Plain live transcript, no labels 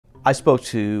I spoke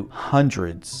to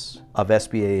hundreds of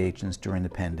SBA agents during the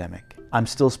pandemic. I'm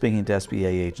still speaking to SBA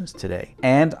agents today.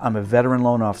 And I'm a veteran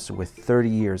loan officer with 30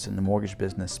 years in the mortgage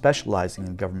business, specializing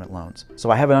in government loans.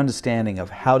 So I have an understanding of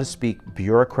how to speak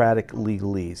bureaucratic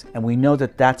legalese. And we know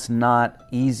that that's not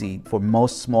easy for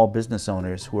most small business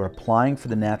owners who are applying for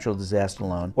the natural disaster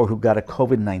loan or who got a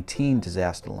COVID-19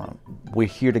 disaster loan. We're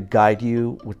here to guide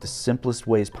you with the simplest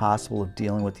ways possible of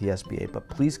dealing with the SBA, but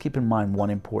please keep in mind one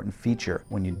important feature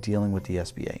when you're dealing with the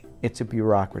SBA. It's a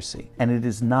bureaucracy, and it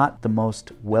is not the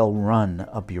most well-run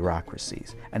of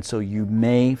bureaucracies. And so you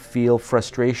may feel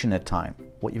frustration at times.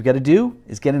 What you've got to do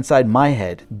is get inside my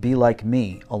head, be like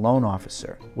me, a loan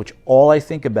officer, which all I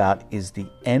think about is the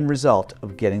end result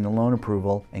of getting the loan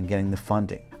approval and getting the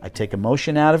funding. I take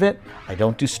emotion out of it. I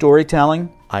don't do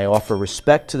storytelling. I offer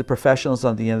respect to the professionals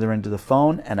on the other end of the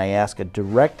phone, and I ask a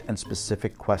direct and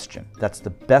specific question. That's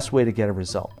the best way to get a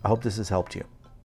result. I hope this has helped you.